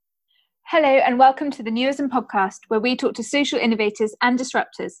Hello and welcome to the Newism podcast, where we talk to social innovators and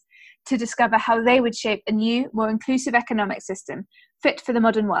disruptors to discover how they would shape a new, more inclusive economic system fit for the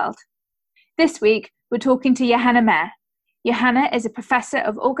modern world. This week, we're talking to Johanna and Mel. Johanna is a professor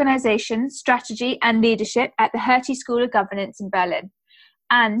of organisation, strategy and leadership at the Hertie School of Governance in Berlin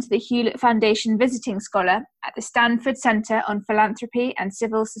and the Hewlett Foundation Visiting Scholar at the Stanford Centre on Philanthropy and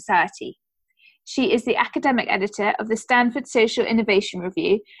Civil Society. She is the academic editor of the Stanford Social Innovation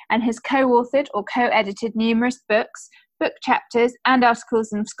Review and has co-authored or co-edited numerous books, book chapters, and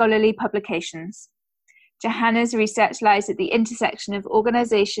articles in scholarly publications. Johanna's research lies at the intersection of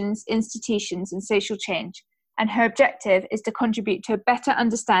organisations, institutions, and social change, and her objective is to contribute to a better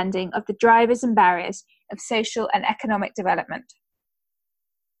understanding of the drivers and barriers of social and economic development.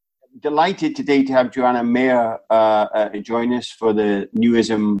 Delighted today to have Johanna and Mair join us for the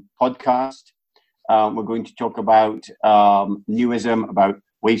Newism podcast. We're going to talk about newism, about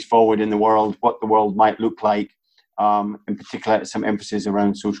ways forward in the world, what the world might look like, in particular some emphasis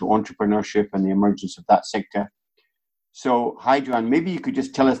around social entrepreneurship and the emergence of that sector. So, hi Joanne, maybe you could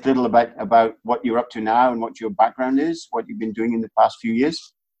just tell us a little about what you're up to now and what your background is, what you've been doing in the past few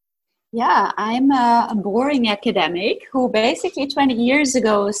years. Yeah, I'm a boring academic who basically 20 years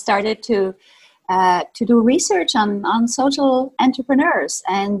ago started to do research on social entrepreneurs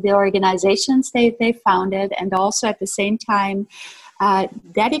and the organizations they founded, and also at the same time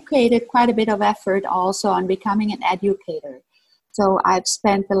dedicated quite a bit of effort also on becoming an educator. So I've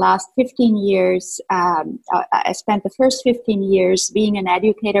spent the last 15 years, I spent the first 15 years being an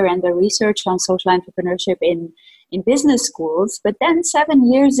educator and the research on social entrepreneurship in business schools. But then 7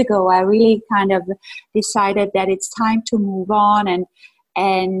 years ago, I really kind of decided that it's time to move on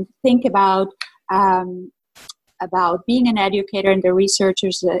and think about being an educator and the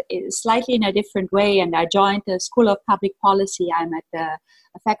researchers slightly in a different way. And I joined the School of Public Policy. I'm a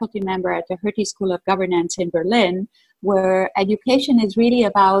faculty member at the Hertie School of Governance in Berlin, where education is really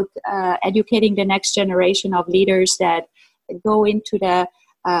about educating the next generation of leaders that go into the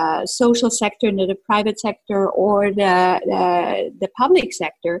social sector, into the private sector, or the public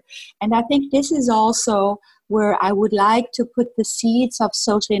sector. And I think this is also where I would like to put the seeds of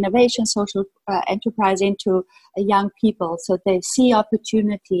social innovation, social enterprise into young people, so they see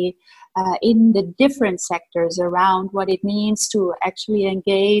opportunity in the different sectors around what it means to actually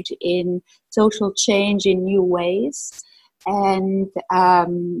engage in social change in new ways. And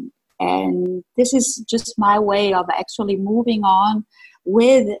this is just my way of actually moving on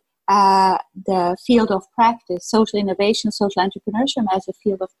with the field of practice. Social innovation, social entrepreneurship as a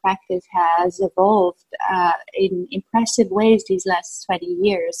field of practice has evolved in impressive ways these last 20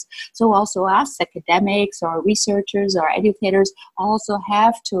 years. So also us academics or researchers or educators also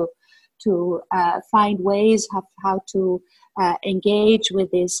have to find ways of how to engage with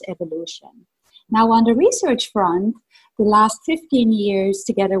this evolution. Now on the research front, the last 15 years,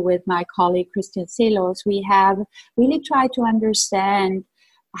 together with my colleague Christian Selos, we have really tried to understand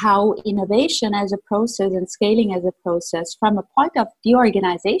how innovation as a process and scaling as a process from a point of the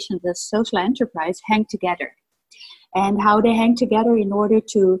organization, the social enterprise, hang together, and how they hang together in order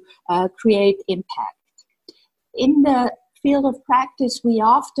to create impact. In the field of practice, we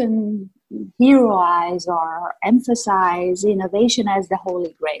often heroize or emphasize innovation as the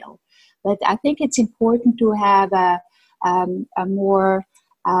holy grail. But I think it's important to have a more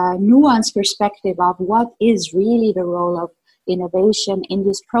nuanced perspective of what is really the role of innovation in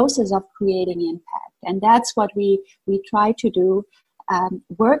this process of creating impact. And that's what we try to do,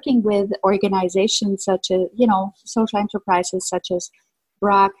 working with organizations such as, social enterprises such as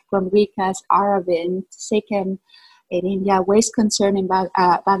BRAC, Gomrikas, Aravind, SECAM in India, Waste Concern in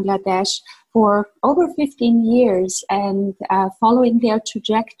Bangladesh for over 15 years, and following their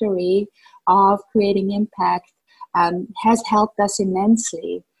trajectory of creating impact has helped us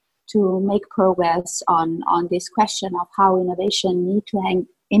immensely to make progress on this question of how innovation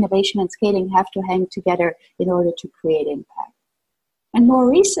and scaling have to hang together in order to create impact. And more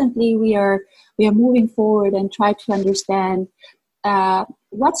recently, we are moving forward and try to understand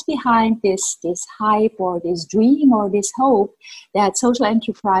what's behind this hype or this dream or this hope that social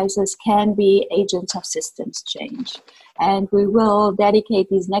enterprises can be agents of systems change. And we will dedicate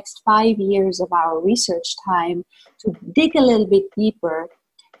these next 5 years of our research time to dig a little bit deeper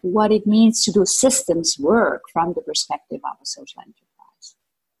what it means to do systems work from the perspective of a social enterprise.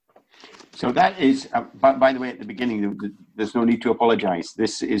 So that is, by the way, at the beginning, there's no need to apologize.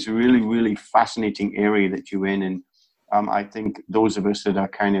 This is really, really fascinating area that you're in. And I think those of us that are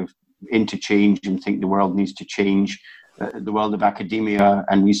kind of into change and think the world needs to change, the world of academia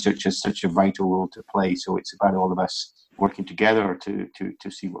and research has such a vital role to play. So it's about all of us working together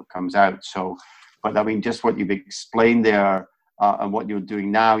to see what comes out. So, but I mean, just what you've explained there and what you're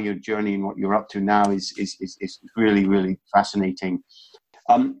doing now, your journey and what you're up to now is really, really fascinating.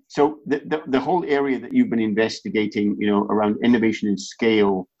 So the whole area that you've been investigating, around innovation and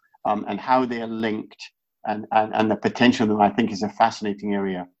scale and how they are linked and the potential of them, I think is a fascinating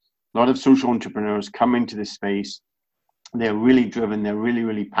area. A lot of social entrepreneurs come into this space. They're really driven. They're really,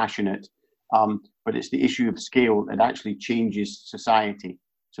 really passionate. But it's the issue of scale that actually changes society.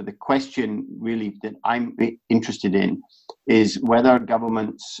 So the question really that I'm interested in is whether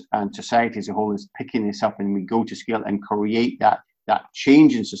governments and society as a whole is picking this up and we go to scale and create that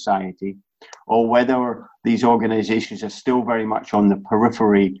change in society, or whether these organizations are still very much on the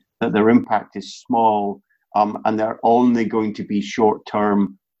periphery, that their impact is small, and they're only going to be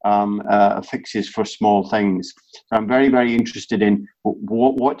short-term fixes for small things. So I'm very, very interested in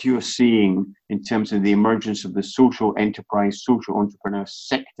what you're seeing in terms of the emergence of the social enterprise, social entrepreneur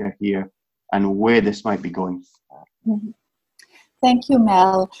sector here, and where this might be going. Mm-hmm. Thank you,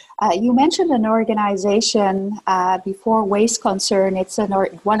 Mel. You mentioned an organization before, Waste Concern. It's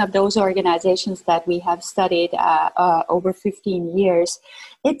one of those organizations that we have studied over 15 years.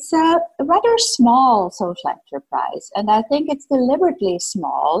 It's a rather small social enterprise, and I think it's deliberately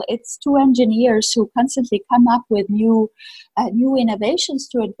small. It's two engineers who constantly come up with new innovations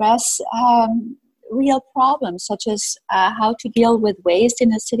to address real problems, such as how to deal with waste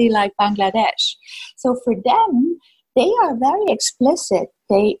in a city like Bangladesh. So for them, they are very explicit.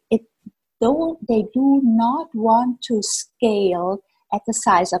 They do not want to scale at the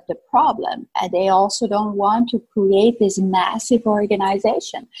size of the problem, and they also don't want to create this massive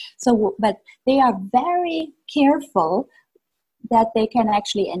organization. So, but they are very careful that they can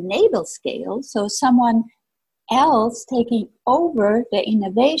actually enable scale. So someone else taking over the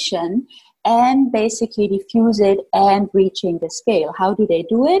innovation and basically diffuse it and reaching the scale. How do they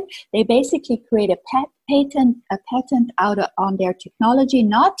do it? They basically create a patent on their technology,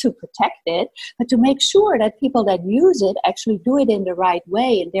 not to protect it, but to make sure that people that use it actually do it in the right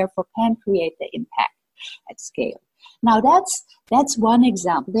way and therefore can create the impact at scale. Now that's one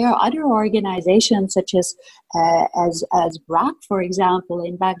example. There are other organizations such as BRAC, for example,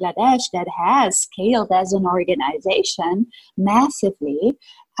 in Bangladesh, that has scaled as an organization massively,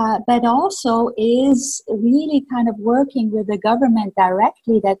 but also is really kind of working with the government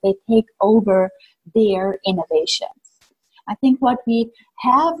directly, that they take over their innovations. I think what we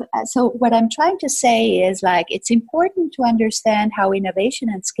have, so what I'm trying to say is, like, it's important to understand how innovation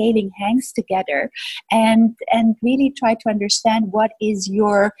and scaling hangs together, and really try to understand what is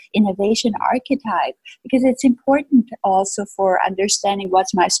your innovation archetype, because it's important also for understanding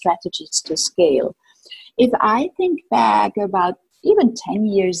what's my strategies to scale. If I think back about even 10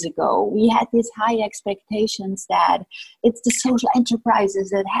 years ago, we had these high expectations that it's the social enterprises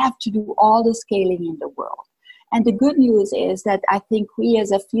that have to do all the scaling in the world. And the good news is that I think we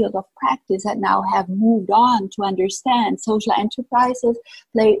as a field of practice that now have moved on to understand social enterprises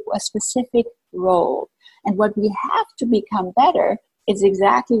play a specific role. And what we have to become better is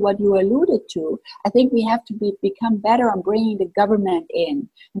exactly what you alluded to. I think we have to become better on bringing the government in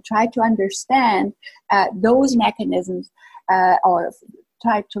and try to understand those mechanisms, or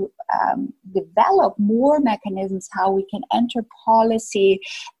try to develop more mechanisms how we can enter policy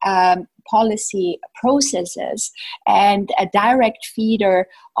processes and a direct feeder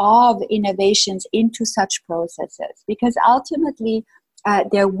of innovations into such processes. Because ultimately,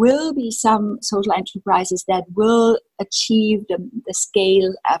 there will be some social enterprises that will achieve the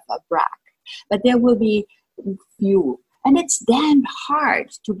scale of a BRAC, but there will be few. And it's damn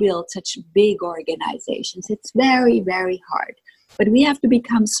hard to build such big organizations. It's very, very hard. But we have to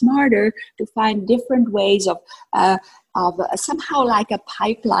become smarter to find different ways of somehow like a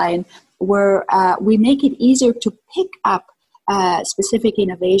pipeline where we make it easier to pick up specific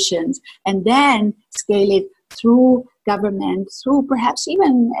innovations and then scale it through government, through perhaps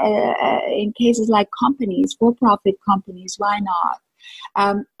even in cases like companies, for-profit companies, why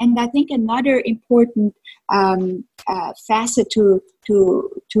not? And I think another important facet to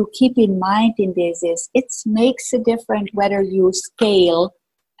keep in mind in this is it makes a difference whether you scale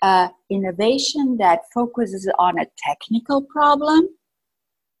innovation that focuses on a technical problem,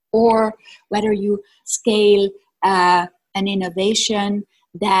 or whether you scale an innovation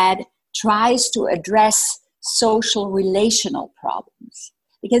that tries to address social relational problems.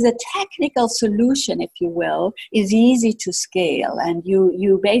 Because a technical solution, if you will, is easy to scale, and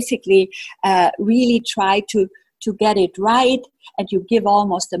you basically really try to get it right, and you give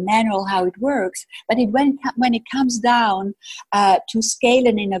almost a manual how it works. But when it comes down to scale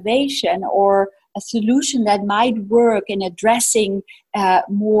an innovation or a solution that might work in addressing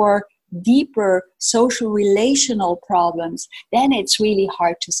more deeper social relational problems, then it's really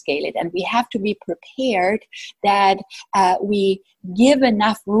hard to scale it. And we have to be prepared that we give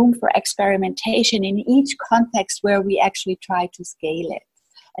enough room for experimentation in each context where we actually try to scale it.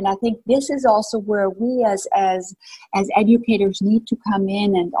 And I think this is also where we as educators need to come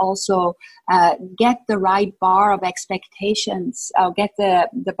in and also get the right bar of expectations, get the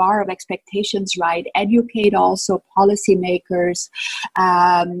bar of expectations right, educate also policymakers,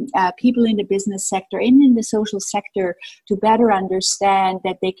 people in the business sector and in the social sector to better understand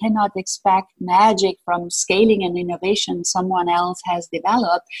that they cannot expect magic from scaling an innovation someone else has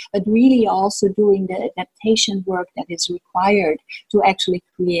developed, but really also doing the adaptation work that is required to actually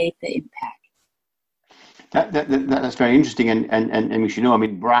create the impact. That's very interesting, and we should know. I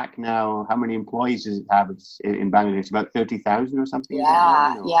mean, BRAC now, how many employees does it have in Bangladesh? About 30,000 or something.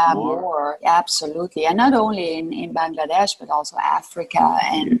 Yeah, more. Absolutely, and not only in Bangladesh, but also Africa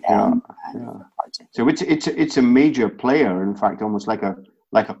and So it's a major player. In fact, almost like a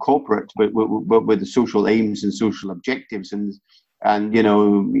corporate, but with the social aims and social objectives, and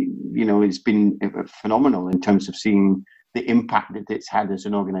it's been phenomenal in terms of seeing the impact that it's had as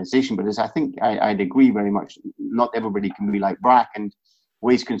an organization. But as I think I'd agree very much, not everybody can be like BRAC, and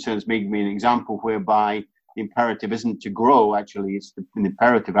Waste Concerns made me an example whereby the imperative isn't to grow, actually, the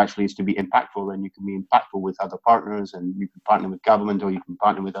imperative actually is to be impactful, and you can be impactful with other partners, and you can partner with government, or you can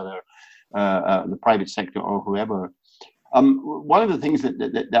partner with other, the private sector or whoever. One of the things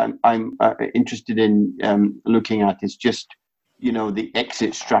that I'm interested in looking at is just the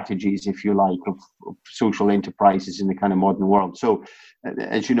exit strategies, if you like, of social enterprises in the kind of modern world. So,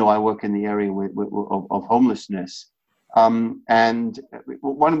 as you know, I work in the area of homelessness. And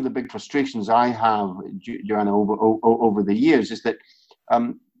one of the big frustrations I have, Johanna, over the years is that,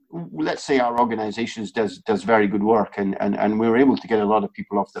 let's say our organizations does very good work, and we're able to get a lot of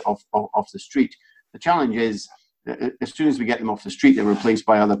people off the street. The challenge is, as soon as we get them off the street, they're replaced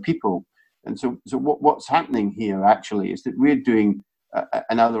by other people. And so what's happening here actually is that we're doing,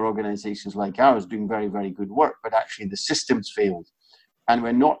 and other organizations like ours doing very, very good work, but actually the system's failed. And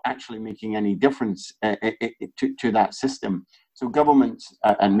we're not actually making any difference to that system. So governments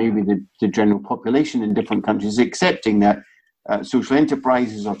and maybe the general population in different countries accepting that social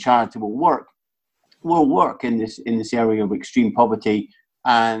enterprises or charitable work will work in this area of extreme poverty,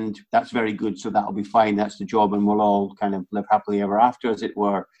 and that's very good. So that'll be fine. That's the job, and we'll all kind of live happily ever after, as it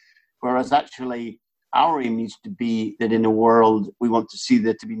were. Whereas actually our aim needs to be that in a world we want to see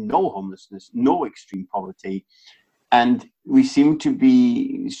there to be no homelessness, no extreme poverty. And we seem to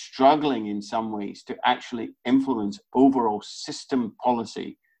be struggling in some ways to actually influence overall system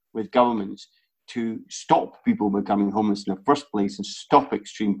policy with governments to stop people becoming homeless in the first place and stop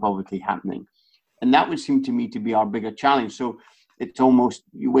extreme poverty happening. And that would seem to me to be our bigger challenge. So it's almost,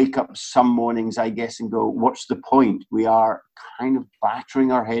 you wake up some mornings, I guess, and go, what's the point? We are kind of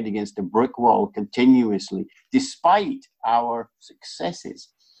battering our head against a brick wall continuously, despite our successes.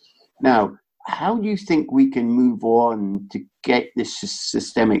 Now, how do you think we can move on to get this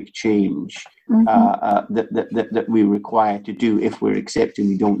systemic change that we require to do if we're accepting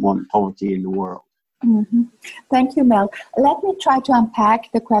we don't want poverty in the world? Mm-hmm. Thank you, Mel. Let me try to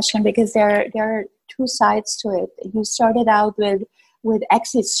unpack the question, because there are two sides to it. You started out with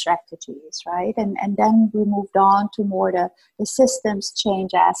exit strategies, right? And then we moved on to more the systems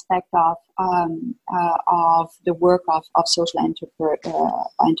change aspect of the work of social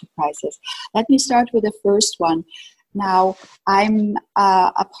enterprises. Let me start with the first one. Now, I'm,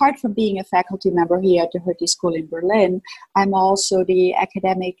 apart from being a faculty member here at the Hertie School in Berlin, I'm also the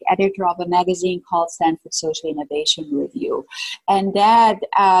academic editor of a magazine called Stanford Social Innovation Review. And that,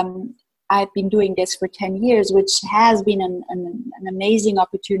 I've been doing this for 10 years, which has been an amazing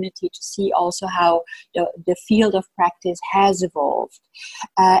opportunity to see also how the field of practice has evolved.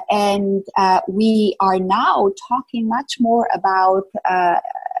 And we are now talking much more about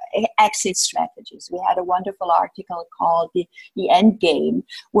exit strategies. We had a wonderful article called The End Game,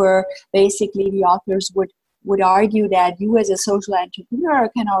 where basically the authors would argue that you as a social entrepreneur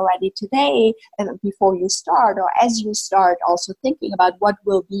can already today, before you start or as you start, also thinking about what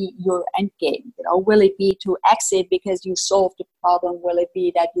will be your end game. Will it be to exit because you solved the problem? Will it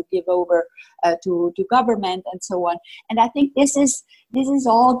be that you give over to government and so on? And I think this is this is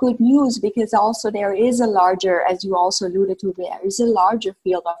all good news, because also there is a larger, as you also alluded to, there is a larger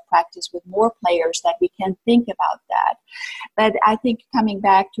field of practice with more players that we can think about that. But I think coming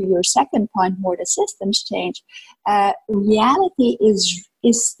back to your second point, more the systems change, reality is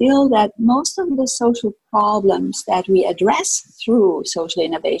still that most of the social problems that we address through social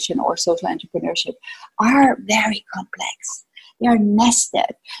innovation or social entrepreneurship are very complex. They are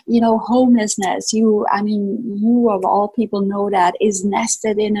nested. Homelessness, you of all people know that, is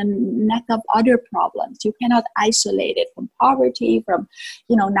nested in a net of other problems. You cannot isolate it from poverty, from,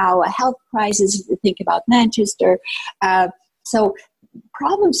 now a health crisis, think about Manchester. So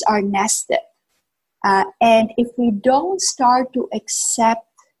problems are nested. And if we don't start to accept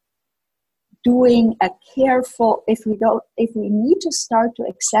if we need to start to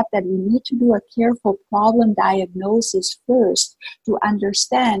accept that we need to do a careful problem diagnosis first to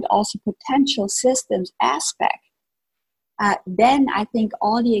understand also potential systems aspect, then I think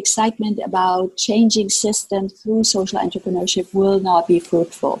all the excitement about changing systems through social entrepreneurship will not be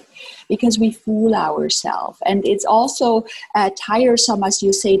fruitful, because we fool ourselves. And it's also tiresome, as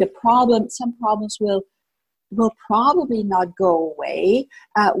you say, some problems will probably not go away.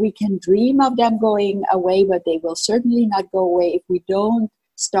 We can dream of them going away, but they will certainly not go away if we don't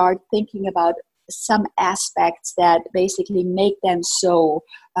start thinking about some aspects that basically make them so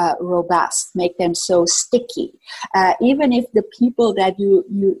robust, make them so sticky. Even if the people that you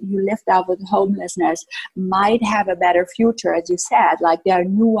lift out with homelessness might have a better future, as you said, like there are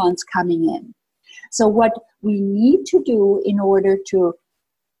new ones coming in. So what we need to do in order to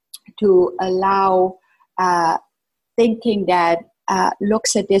allow thinking that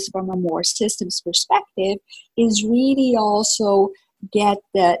looks at this from a more systems perspective is really also get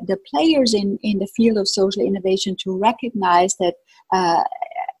the players in the field of social innovation to recognize that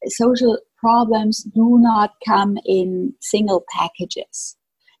social problems do not come in single packages.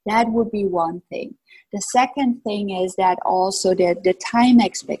 That would be one thing. The second thing is that also the time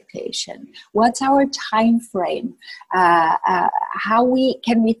expectation. What's our time frame? How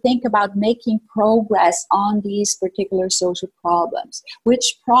can we think about making progress on these particular social problems?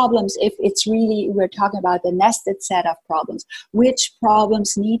 Which problems, if it's really, we're talking about the nested set of problems, which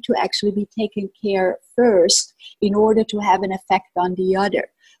problems need to actually be taken care first in order to have an effect on the other?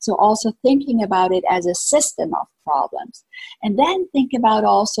 So also thinking about it as a system of problems. And then think about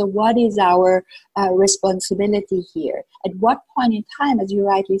also what is our responsibility here. At what point in time, as you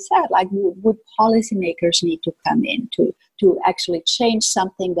rightly said, like would policymakers need to come in to actually change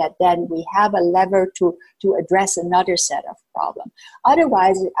something that then we have a lever to address another set of problems.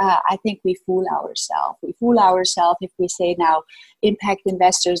 Otherwise, I think we fool ourselves. We fool ourselves if we say now, impact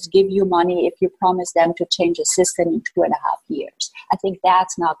investors give you money if you promise them to change a system in 2.5 years. I think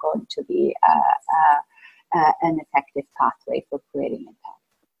that's not going to be an effective pathway for creating impact.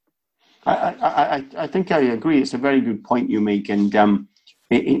 I think I agree. It's a very good point you make, and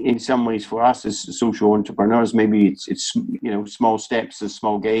in some ways, for us as social entrepreneurs, maybe it's small steps and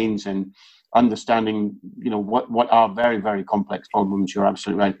small gains, and understanding what are very, very complex problems. You're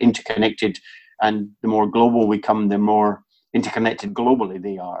absolutely right. Interconnected, and the more global we come, the more interconnected globally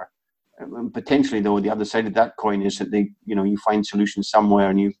they are. Potentially, though, the other side of that coin is that you find solutions somewhere,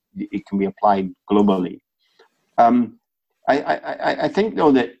 and it can be applied globally. I think,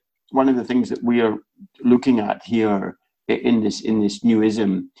 though, that one of the things that we are looking at here in this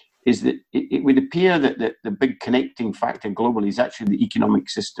newism is that it would appear that the big connecting factor globally is actually the economic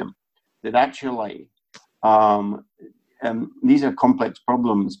system. That actually these are complex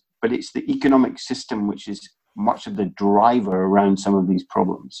problems, but it's the economic system which is much of the driver around some of these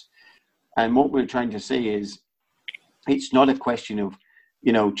problems. And what we're trying to say is, it's not a question of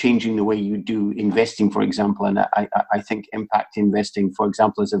changing the way you do investing, for example. And I think impact investing, for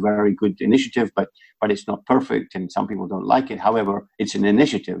example, is a very good initiative, but it's not perfect, and some people don't like it. However, it's an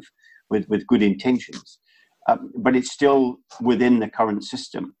initiative with good intentions, but it's still within the current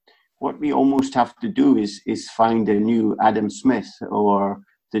system. What we almost have to do is find a new Adam Smith, or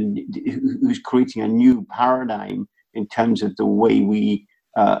who's creating a new paradigm in terms of the way we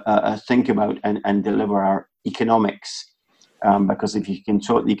think about and deliver our economics. Because if you can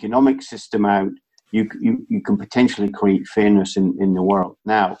sort the economic system out, you can potentially create fairness in the world.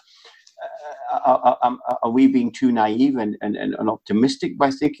 Now, are we being too naive and optimistic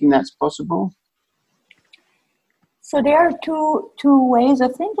by thinking that's possible? So there are two ways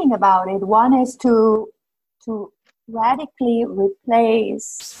of thinking about it. One is to radically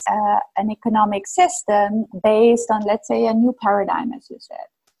replace an economic system based on, let's say, a new paradigm, as you said.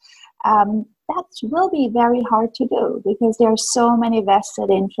 that will be very hard to do because there are so many vested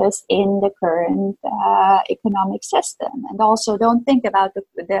interests in the current economic system. And also, don't think about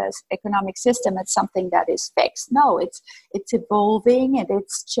the economic system as something that is fixed. No, it's evolving and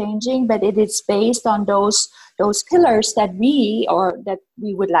it's changing, but it is based on those pillars that we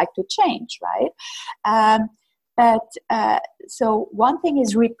would like to change, right? So one thing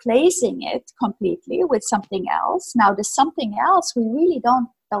is replacing it completely with something else. Now, the something else we really don't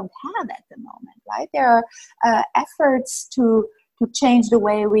have at the moment, right? There are efforts to change the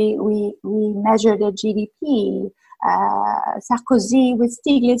way we measure the GDP. Sarkozy with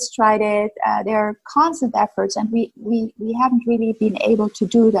Stiglitz tried it. There are constant efforts, and we haven't really been able to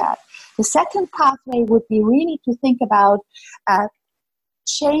do that. The second pathway would be really to think about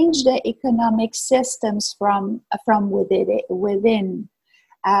change the economic systems from within.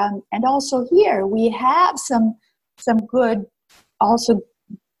 And also here we have some good. Also,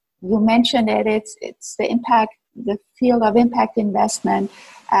 you mentioned it. It's the field of impact investment.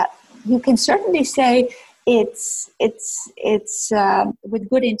 You can certainly say it's with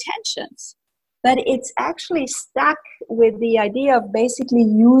good intentions, but it's actually stuck with the idea of basically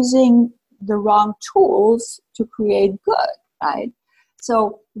using the wrong tools to create good, right?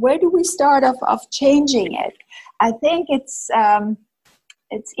 So where do we start of changing it? I think it's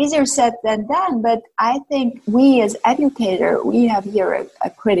easier said than done, but I think we as educators, we have here a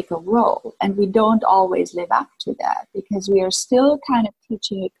critical role, and we don't always live up to that because we are still kind of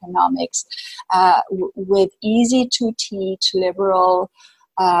teaching economics with easy to teach liberal,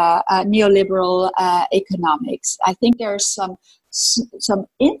 neoliberal economics. I think there are some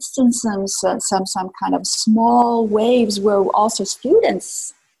instances, some kind of small waves where also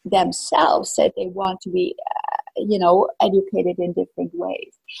students themselves said they want to be educated in different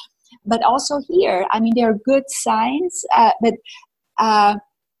ways. But also here, I mean, there are good signs, but I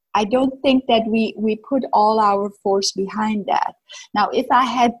don't think that we put all our force behind that. Now, if I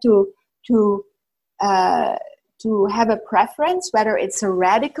had to have a preference, whether it's a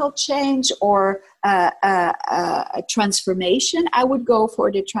radical change or a transformation, I would go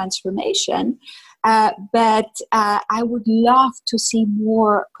for the transformation. But I would love to see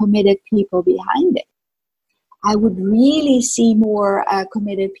more committed people behind it. I would really see more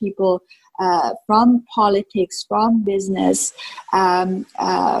committed people from politics, from business, from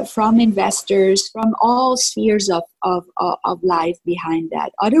investors, from all spheres of life behind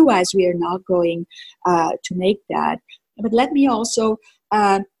that. Otherwise, we are not going to make that. But let me also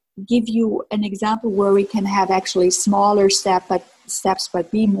give you an example where we can have actually smaller steps,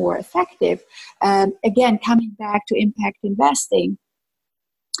 but be more effective. Again, coming back to impact investing,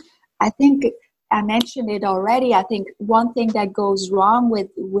 I think I mentioned it already. I think one thing that goes wrong with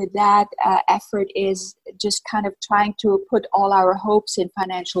that effort is just kind of trying to put all our hopes in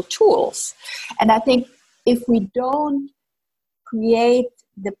financial tools. And I think if we don't create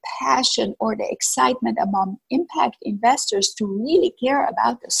the passion or the excitement among impact investors to really care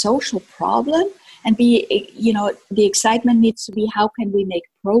about the social problem and the excitement needs to be how can we make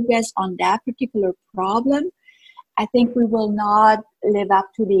progress on that particular problem, I think we will not live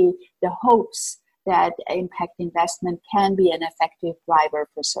up to the hopes that impact investment can be an effective driver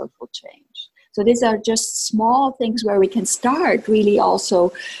for social change. So these are just small things where we can start really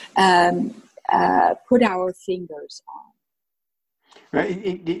also put our fingers on. Right.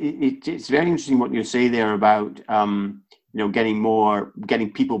 It's very interesting what you say there about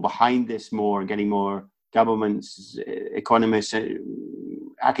getting people behind this more, getting more governments, economists,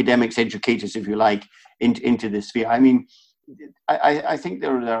 academics, educators, if you like, into this sphere. I mean, I think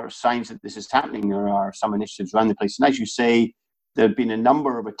there are signs that this is happening. There are some initiatives around the place. And as you say, there have been a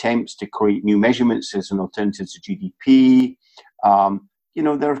number of attempts to create new measurements as an alternative to GDP.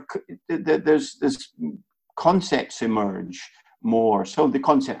 There's concepts emerge more. So the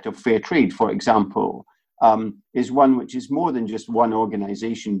concept of fair trade, for example, is one which is more than just one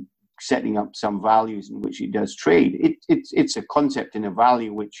organization setting up some values in which it does trade. It's a concept and a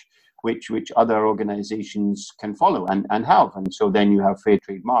value which other organizations can follow and have. And so then you have fair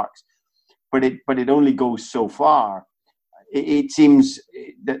trade marks. But it only goes so far. It seems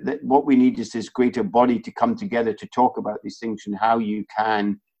that what we need is this greater body to come together to talk about these things and how you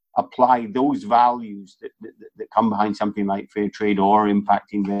can apply those values that come behind something like fair trade or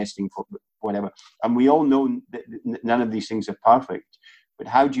impact investing, for whatever. And we all know that none of these things are perfect, but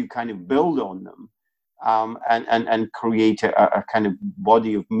how do you kind of build on them and create a kind of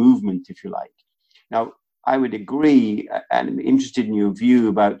body of movement, if you like? Now, I would agree, and I'm interested in your view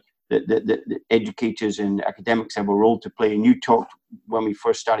about that educators and academics have a role to play. And you talked when we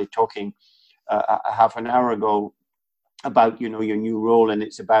first started talking a half an hour ago about your new role, and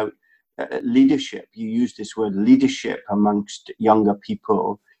it's about leadership. You use this word leadership amongst younger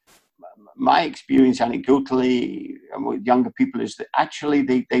people. My experience anecdotally with younger people is that actually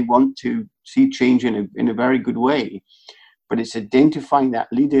they want to see change in a very good way. But it's identifying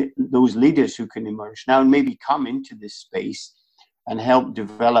those leaders who can emerge now and maybe come into this space and help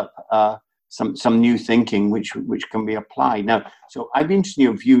develop some new thinking which can be applied. Now, so I'd be interested in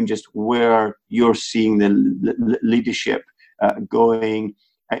your view and just where you're seeing the leadership going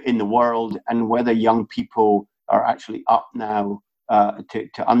in the world, and whether young people are actually up now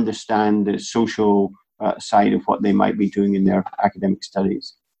to understand the social side of what they might be doing in their academic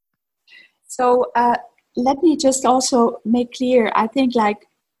studies. So let me just also make clear, I think like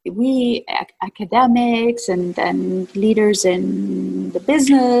we academics and leaders in the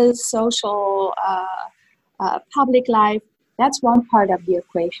business, social, public life, that's one part of the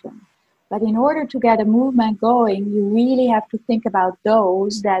equation. But in order to get a movement going, you really have to think about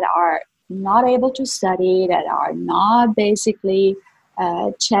those that are not able to study, that are not basically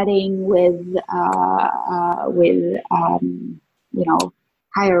chatting with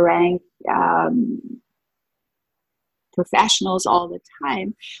higher rank professionals all the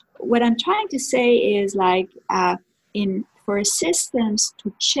time. What I'm trying to say is like for systems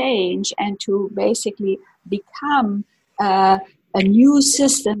to change and to basically become a new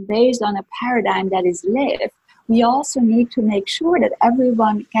system based on a paradigm that is lived, we also need to make sure that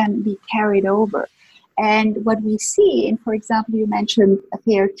everyone can be carried over. And what we see, and for example, you mentioned a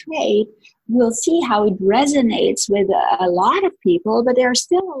fair trade, we'll see how it resonates with a lot of people, but there are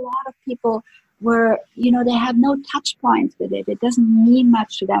still a lot of people where, they have no touch points with it. It doesn't mean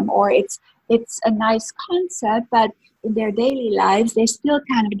much to them, or it's a nice concept, but in their daily lives, they still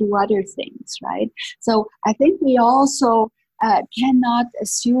kind of do other things, right? So I think we also cannot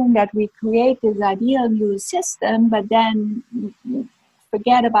assume that we create this ideal new system, but then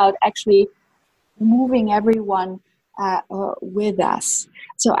forget about actually moving everyone with us.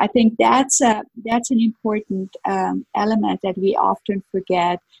 So I think that's an important element that we often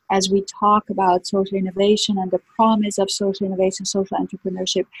forget as we talk about social innovation and the promise of social innovation, social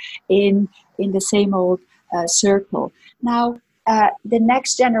entrepreneurship in the same old circle. Now, the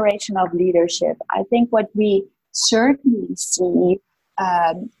next generation of leadership, I think what we certainly see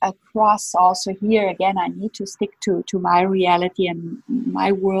across also here, again, I need to stick to my reality and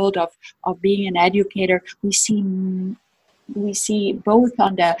my world of being an educator. We see both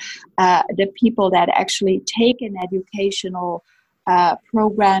on the people that actually take an educational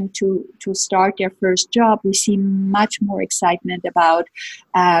program to start their first job. We see much more excitement about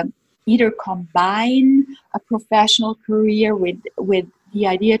either combine a professional career with the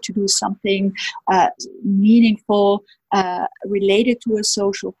idea to do something meaningful related to a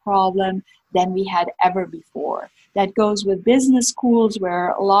social problem than we had ever before. That goes with business schools,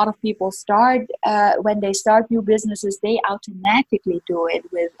 where a lot of people start, when they start new businesses, they automatically do it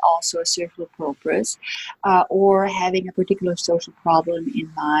with also a social purpose or having a particular social problem in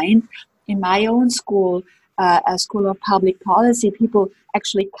mind. In my own school, a school of public policy, people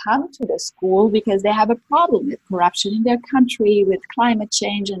actually come to the school because they have a problem with corruption in their country, with climate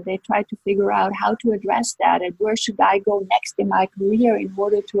change, and they try to figure out how to address that and where should I go next in my career in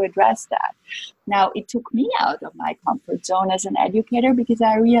order to address that. Now, it took me out of my comfort zone as an educator because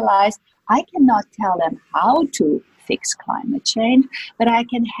I realized I cannot tell them how to fix climate change, but I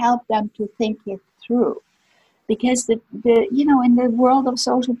can help them to think it through. Because in the world of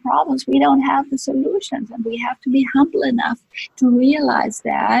social problems, we don't have the solutions, and we have to be humble enough to realize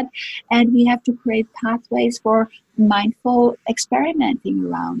that, and we have to create pathways for mindful experimenting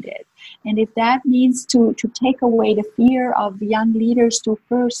around it. And if that means to take away the fear of young leaders to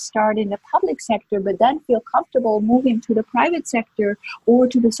first start in the public sector, but then feel comfortable moving to the private sector or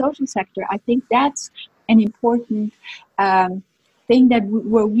to the social sector, I think that's an important thing that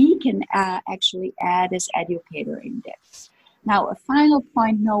where we can actually add as educator in this. Now, a final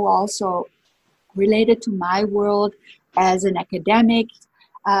point, no, also related to my world as an academic.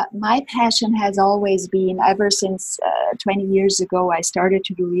 My passion has always been, ever since 20 years ago, I started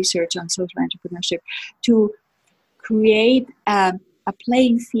to do research on social entrepreneurship, to create a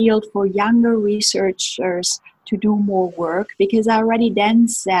playing field for younger researchers to do more work, because I already then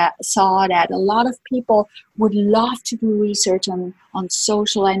saw that a lot of people would love to do research on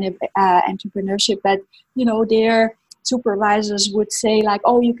social and entrepreneurship, but their supervisors would say like,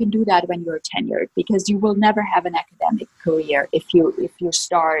 oh, you can do that when you're tenured, because you will never have an academic career if you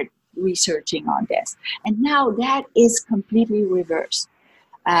start researching on this. And now that is completely reversed.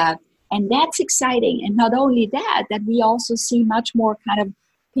 And that's exciting. And not only that we also see much more kind of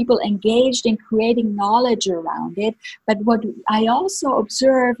people engaged in creating knowledge around it. But what I also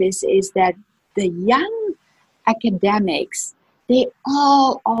observe is that the young academics, they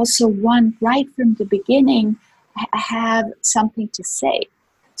all also want right from the beginning have something to say.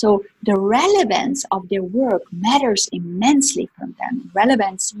 So the relevance of their work matters immensely from them.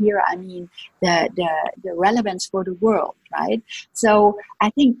 Relevance here, I mean the relevance for the world, right? So I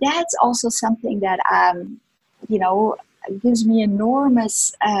think that's also something that gives me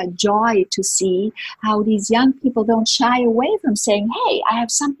enormous joy to see how these young people don't shy away from saying, hey, I have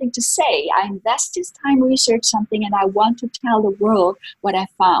something to say. I invest this time research something and I want to tell the world what I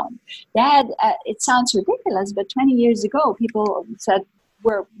found. That, it sounds ridiculous, but 20 years ago, people said,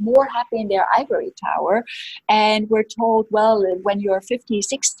 were more happy in their ivory tower and were told, well, when you're 50,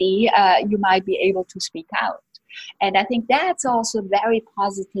 60, you might be able to speak out. And I think that's also very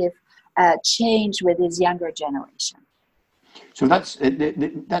positive change with this younger generation. So that's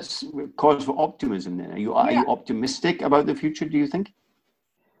cause for optimism then. Are you optimistic about the future, do you think?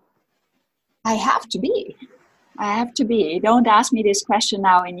 I have to be. Don't ask me this question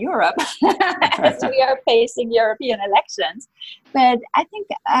now in Europe as we are facing European elections. But I think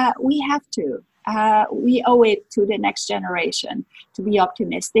we have to. We owe it to the next generation to be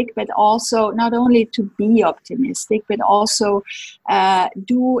optimistic, but also not only to be optimistic, but also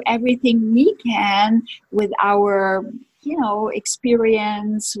do everything we can with our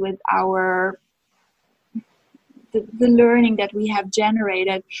experience, with our the learning that we have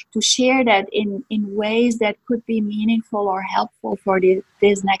generated, to share that in ways that could be meaningful or helpful for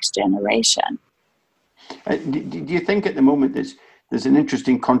this next generation. Do you think at the moment there's an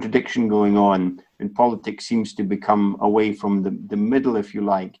interesting contradiction going on, and politics seems to become away from the middle, if you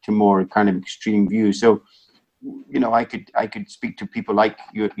like, to more kind of extreme views? So, I could speak to people like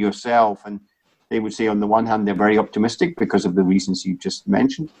yourself, and they would say on the one hand they're very optimistic because of the reasons you just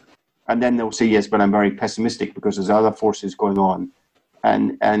mentioned. And then they'll say, yes, but I'm very pessimistic because there's other forces going on.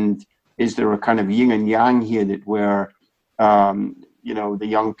 And is there a kind of yin and yang here that where, the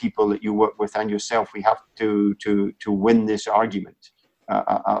young people that you work with and yourself, we have to win this argument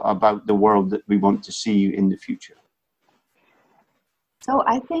about the world that we want to see in the future? So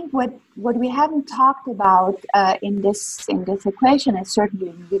I think what we haven't talked about in this equation is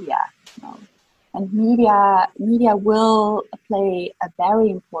certainly media. And media will play a very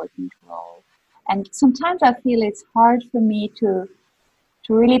important role. And sometimes I feel it's hard for me to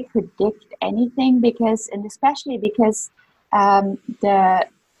really predict anything especially because the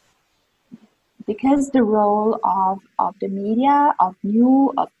role of the media, of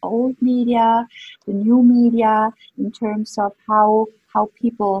old media, the new media, in terms of how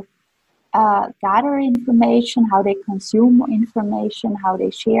people gather information, how they consume information, how they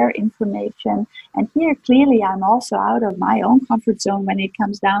share information. And here, clearly, I'm also out of my own comfort zone when it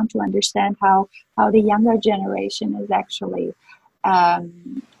comes down to understand how the younger generation is actually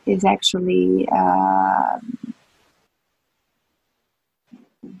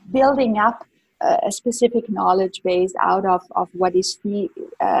building up a specific knowledge base out of what is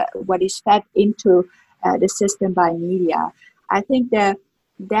fed into the system by media. I think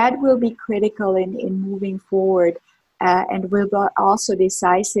that will be critical in moving forward, and will be also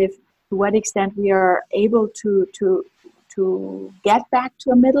decisive to what extent we are able to get back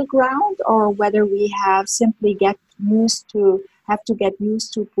to a middle ground, or whether we have to get used to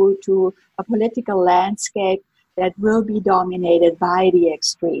a political landscape that will be dominated by the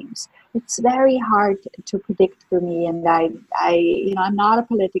extremes. It's very hard to predict for me, and I'm not a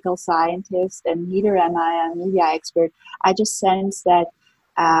political scientist, and neither am I a media expert. I just sense that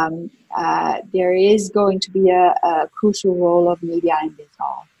there is going to be a crucial role of media in this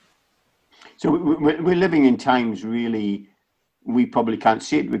all. So we're living in times, really, we probably can't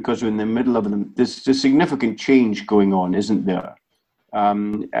see it because we're in the middle of them. There's a significant change going on, isn't there,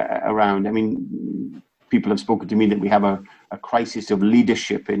 around? I mean, people have spoken to me that we have a crisis of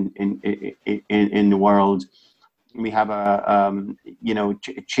leadership in the world. We have a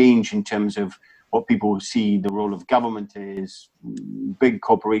change in terms of what people see the role of government is. Big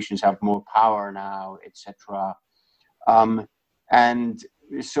corporations have more power now, etc. And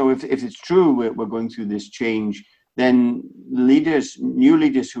so if it's true we're going through this change, then new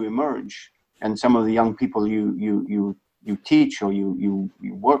leaders who emerge, and some of the young people you teach or you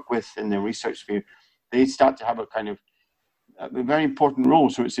work with in the research sphere, they start to have a kind of a very important role.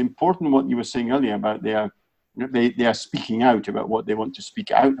 So it's important what you were saying earlier about they are speaking out about what they want to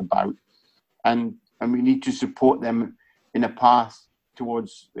speak out about. And we need to support them in a path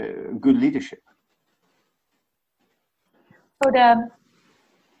towards good leadership.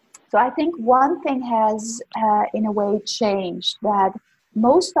 So I think one thing has, in a way, changed, that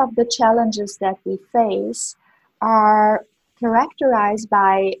most of the challenges that we face are characterized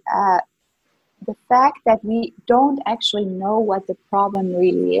by the fact that we don't actually know what the problem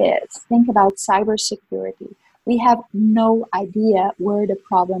really is. Think about cybersecurity. We have no idea where the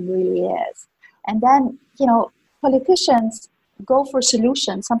problem really is. And then, politicians go for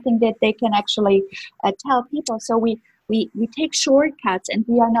solutions, something that they can actually tell people. So we take shortcuts, and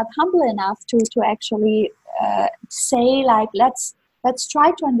we are not humble enough to actually say, like, let's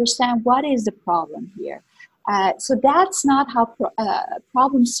try to understand what is the problem here. So that's not how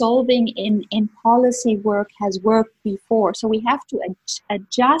problem solving in policy work has worked before. So we have to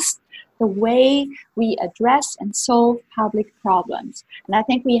adjust the way we address and solve public problems. And I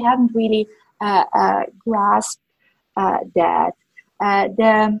think we haven't really grasped that.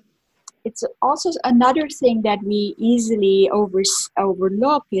 It's also another thing that we easily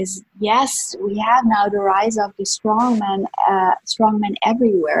overlook is, yes, we have now the rise of the strongmen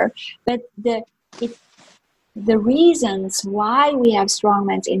everywhere, but the reasons why we have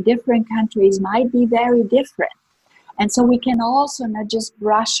strongmen in different countries might be very different. And so we can also not just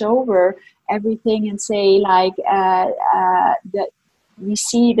brush over everything and say, like, that we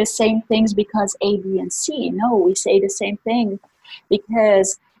see the same things because A, B, and C. No, we say the same thing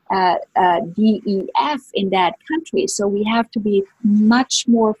because D, E, F in that country. So we have to be much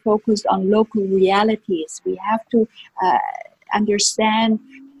more focused on local realities. We have to understand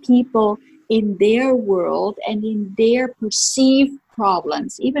people in their world and in their perceived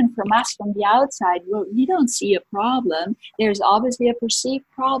problems. Even from us from the outside, we don't see a problem. There's obviously a perceived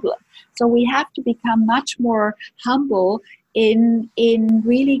problem. So we have to become much more humble in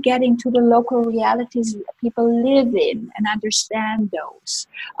really getting to the local realities people live in and understand those.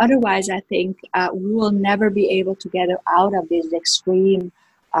 Otherwise, I think we will never be able to get out of this extremism.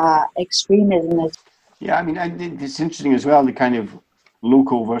 Yeah, I mean, it's interesting as well, the kind of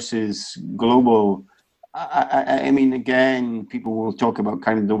local versus global. I mean, again, people will talk about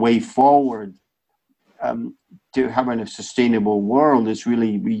kind of the way forward to having a sustainable world is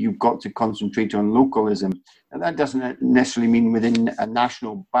really, you've got to concentrate on localism. And that doesn't necessarily mean within a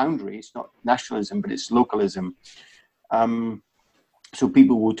national boundary. It's not nationalism, but it's localism. So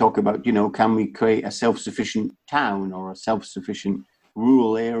people will talk about, can we create a self-sufficient town or a self-sufficient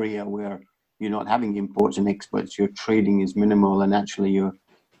rural area where you're not having imports and exports, your trading is minimal, and actually you're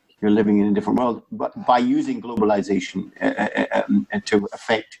living in a different world. But by using globalization to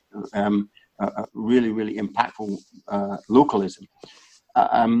affect really, really impactful localism,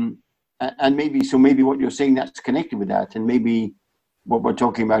 and maybe what you're saying, that's connected with that, and maybe what we're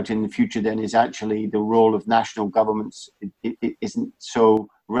talking about in the future then is actually the role of national governments. It isn't so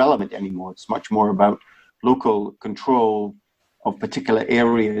relevant anymore. It's much more about local control of particular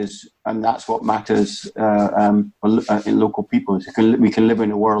areas, and that's what matters in local people. We can live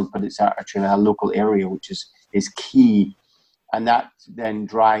in a world, but it's actually a local area which is key, and that then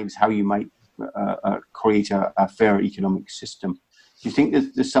drives how you might create a fair economic system. Do you think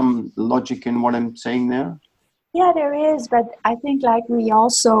there's some logic in what I'm saying there? Yeah, there is, but I think like we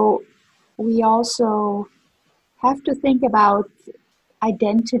also have to think about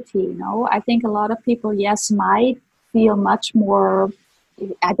identity. I think a lot of people, yes, might feel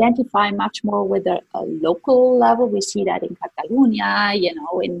identify much more with a local level. We see that in Catalonia,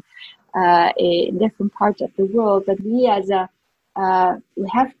 in different parts of the world. But we we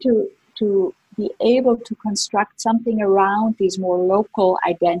have to be able to construct something around these more local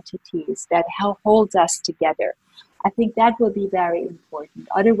identities that holds us together. I think that will be very important.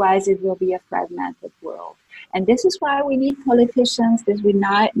 Otherwise, it will be a fragmented world. And this is why we need politicians.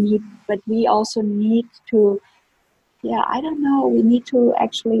 But we also need to, we need to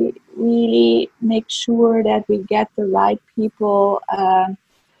actually really make sure that we get the right people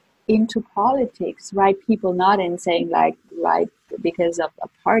into politics. Right people, not in saying like right because of a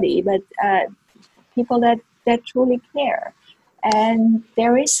party, but people that truly care. And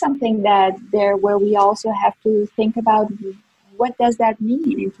there is something where we also have to think about what does that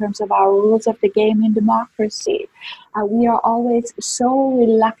mean in terms of our rules of the game in democracy. We are always so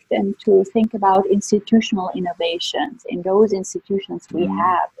reluctant to think about institutional innovations in those institutions we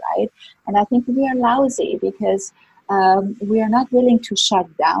have, right? And I think we are lousy because we are not willing to shut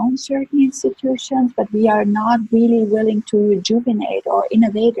down certain institutions, but we are not really willing to rejuvenate or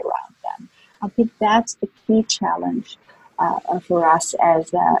innovate around them. I think that's the key challenge for us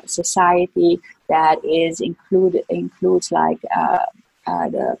as a society that includes like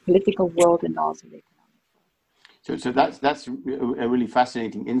the political world and also the economic. So that's a really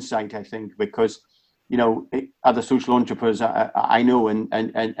fascinating insight, I think, because other social entrepreneurs I know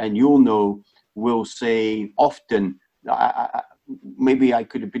and you'll know will say often, maybe I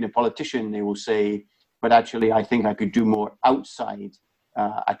could have been a politician, they will say, but actually I think I could do more outside.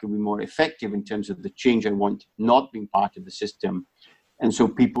 I could be more effective in terms of the change I want, not being part of the system. And so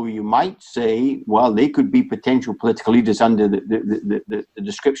people, you might say, well, they could be potential political leaders under the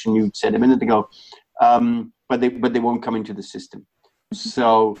description you said a minute ago, but they won't come into the system.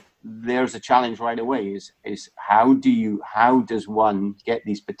 So there's a challenge right away: is how does one get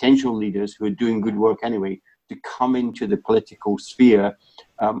these potential leaders who are doing good work anyway to come into the political sphere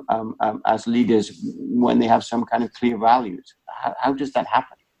as leaders when they have some kind of clear values? How does that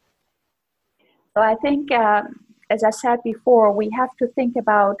happen? So I think, as I said before, we have to think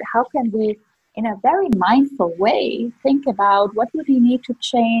about how can we, in a very mindful way, think about what would we need to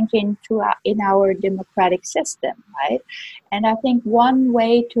change in our democratic system, right? And I think one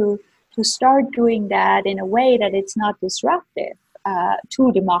way to start doing that in a way that it's not disruptive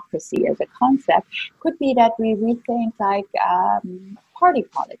to democracy as a concept could be that we rethink like party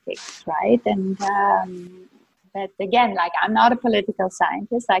politics, right? And but again, like, I'm not a political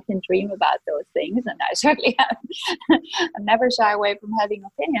scientist. I can dream about those things, and I certainly have. I'm never shy away from having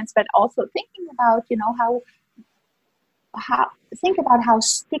opinions, but also thinking about, how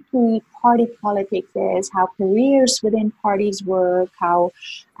sticky party politics is, how careers within parties work, how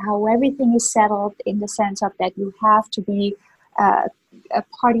everything is settled in the sense of that you have to be a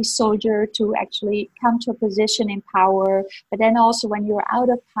party soldier to actually come to a position in power, but then also when you're out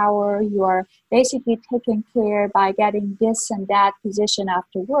of power, you are basically taken care by getting this and that position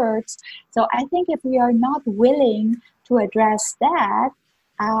afterwards. So I think if we are not willing to address that,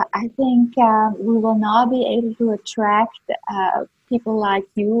 I think we will not be able to attract people like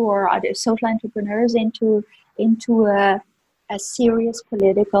you or other social entrepreneurs into a serious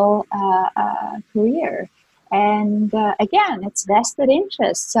political career. And again, it's vested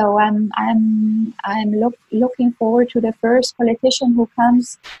interest. So I'm looking forward to the first politician who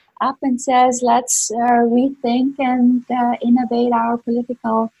comes up and says, let's rethink and innovate our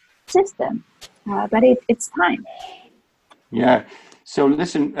political system. But it's time. Yeah. So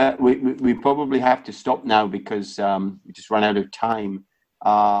listen, we probably have to stop now because we just run out of time.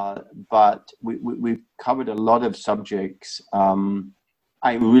 But we've covered a lot of subjects.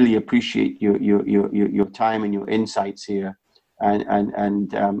 I really appreciate your time and your insights here,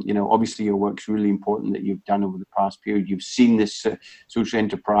 and obviously your work's really important that you've done over the past period. You've seen this social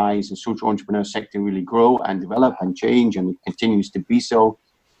enterprise and social entrepreneur sector really grow and develop and change, and it continues to be so.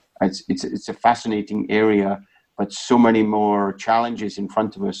 It's a fascinating area, but so many more challenges in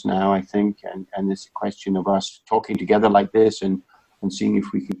front of us now, I think, and it's a question of us talking together like this and seeing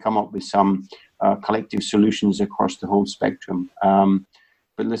if we can come up with some collective solutions across the whole spectrum.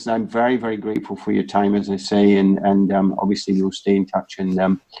 But listen, I'm very, very grateful for your time, as I say, and obviously you'll stay in touch.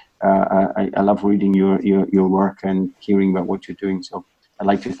 And I love reading your work and hearing about what you're doing. So I'd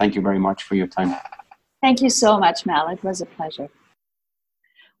like to thank you very much for your time. Thank you so much, Mel. It was a pleasure.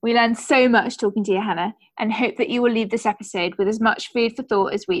 We learned so much talking to Johanna and hope that you will leave this episode with as much food for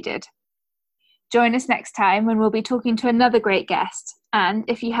thought as we did. Join us next time when we'll be talking to another great guest. And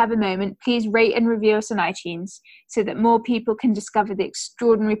if you have a moment, please rate and review us on iTunes so that more people can discover the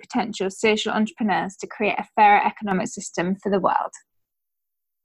extraordinary potential of social entrepreneurs to create a fairer economic system for the world.